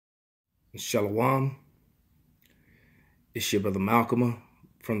Shalawam. It's your brother Malcolm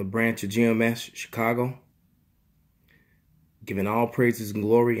from the branch of GMS, Chicago. Giving all praises and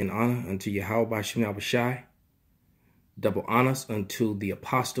glory and honor unto YAHAWASHI. Double honors unto the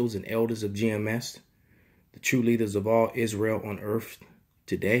apostles and elders of GMS, the true leaders of all Israel on earth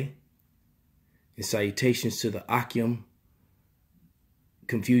today. And salutations to the Akim,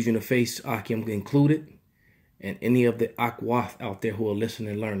 confusion of face, Akim included, and any of the YAHAWAH out there who are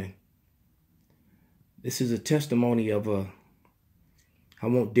listening and learning. This is a testimony of I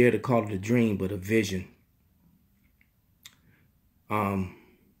won't dare to call it a dream, but a vision.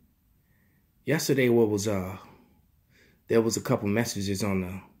 Yesterday, there was a couple messages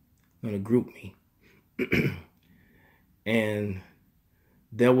on the group me, and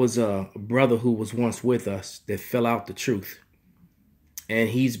there was a brother who was once with us that fell out the truth, and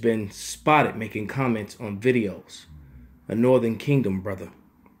he's been spotted making comments on videos. A Northern Kingdom brother,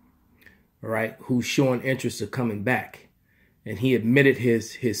 all right, who's showing interest of coming back, and he admitted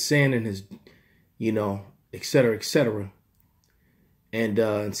his sin and his, et cetera,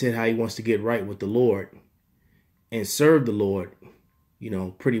 and said how he wants to get right with the Lord and serve the Lord,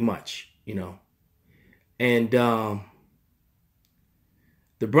 pretty much, and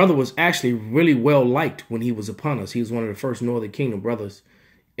the brother was actually really well liked when he was upon us. He was one of the first Northern Kingdom brothers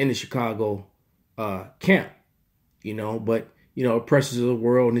in the Chicago camp, but pressures of the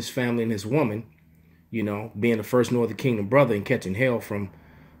world and his family and his woman, being the first Northern Kingdom brother and catching hell from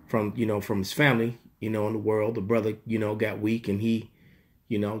his family, in the world. The brother, got weak and he,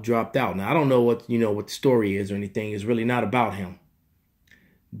 dropped out. Now, I don't know what the story is or anything. It's really not about him.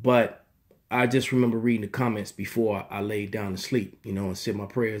 But I just remember reading the comments before I laid down to sleep, and said my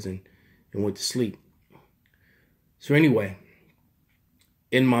prayers and went to sleep. So anyway,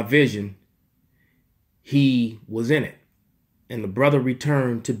 in my vision, he was in it. And the brother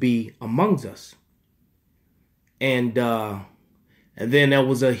returned to be amongst us. And then there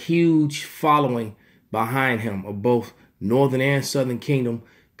was a huge following behind him of both Northern and Southern Kingdom,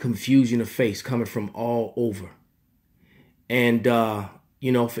 confusion of face coming from all over. And, for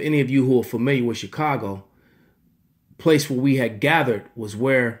any of you who are familiar with Chicago, place where we had gathered was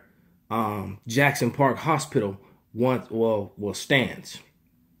where Jackson Park Hospital stands.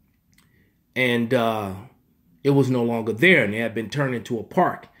 And it was no longer there, and it had been turned into a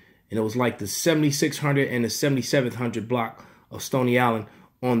park. And it was like the 7600 and the 7700 block of Stony Island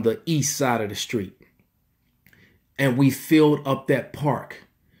on the east side of the street. And we filled up that park.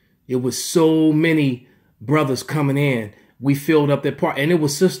 It was so many brothers coming in. We filled up that park. And it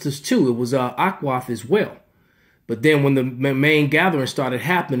was sisters too. It was YAHAWAH as well. But then when the main gathering started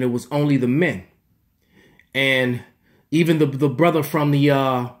happening, it was only the men. And even the brother from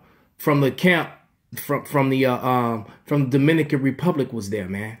the camp, from the Dominican Republic was there,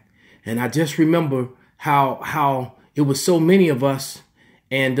 man. And I just remember how it was so many of us,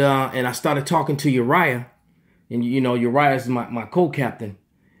 and I started talking to Uriah, and Uriah is my co-captain,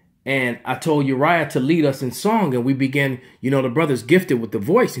 and I told Uriah to lead us in song, and we began, the brother's gifted with the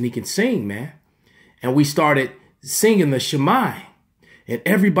voice and he can sing, man, and we started singing the Shema, and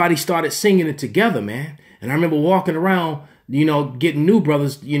everybody started singing it together, man. And I remember walking around, getting new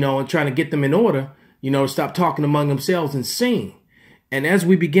brothers, and trying to get them in order, stop talking among themselves and sing. And as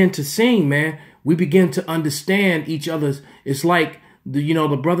we begin to sing, man, we begin to understand each other's. It's like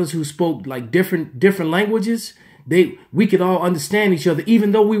the brothers who spoke like different languages. We could all understand each other,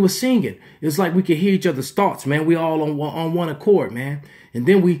 even though we were singing. It's like we could hear each other's thoughts, man. We all on one accord, man. And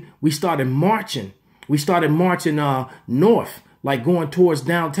then we started marching. We started marching north, like going towards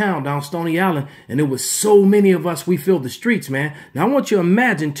downtown, down Stony Island. And there was so many of us. We filled the streets, man. Now I want you to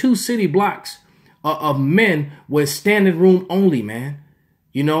imagine 2 city blocks of men with standing room only, man.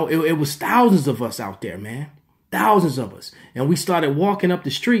 It was thousands of us out there, man. Thousands of us. And we started walking up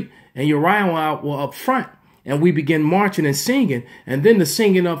the street, and Uriah and I were up front, and we began marching and singing. And then the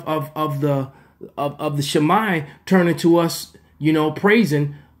singing of the Shema turned into us,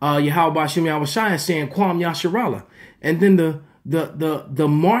 praising YAHAWASHI and saying yasharahla. And then the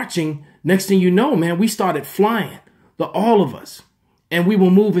marching, next thing you know, man, we started flying, all of us. And we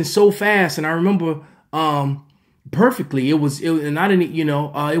were moving so fast. And I remember perfectly. It was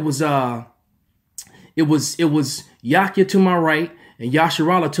Yahya to my right and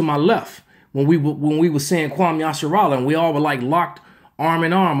yasharahla to my left when we were saying yasharahla, and we all were like locked arm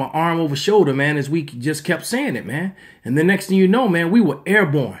in arm, or arm over shoulder, man, as we just kept saying it, man. And the next thing you know, man, we were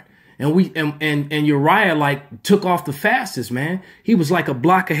airborne. And Uriah like took off the fastest, man. He was like a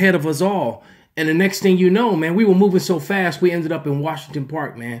block ahead of us all. And the next thing you know, man, we were moving so fast, we ended up in Washington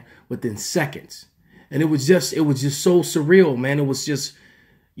Park, man, within seconds. And it was just so surreal, man. It was just,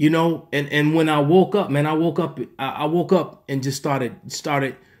 you know, and when I woke up, man, I woke up and just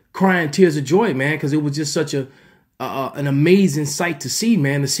started crying tears of joy, man, because it was just such an amazing sight to see,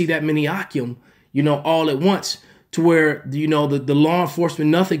 man, to see that many Akim, you know, all at once, to where, you know, the law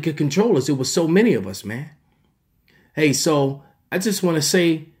enforcement, nothing could control us. It was so many of us, man. Hey, so I just want to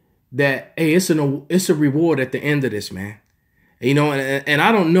say that, hey, it's a reward at the end of this, man. You know, and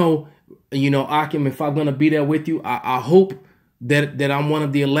I don't know, you know, Akim, if I'm gonna be there with you. I hope that I'm one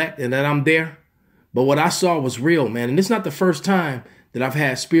of the elect and that I'm there. But what I saw was real, man. And it's not the first time that I've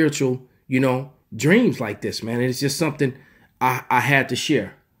had spiritual, you know, dreams like this, man. It's just something I had to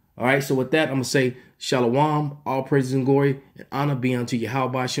share. All right. So with that, I'm gonna say Shalawam, all praises and glory and honor be unto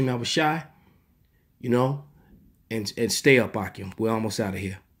YAHAWASHI, you know, and stay up, Akim. We're almost out of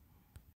here.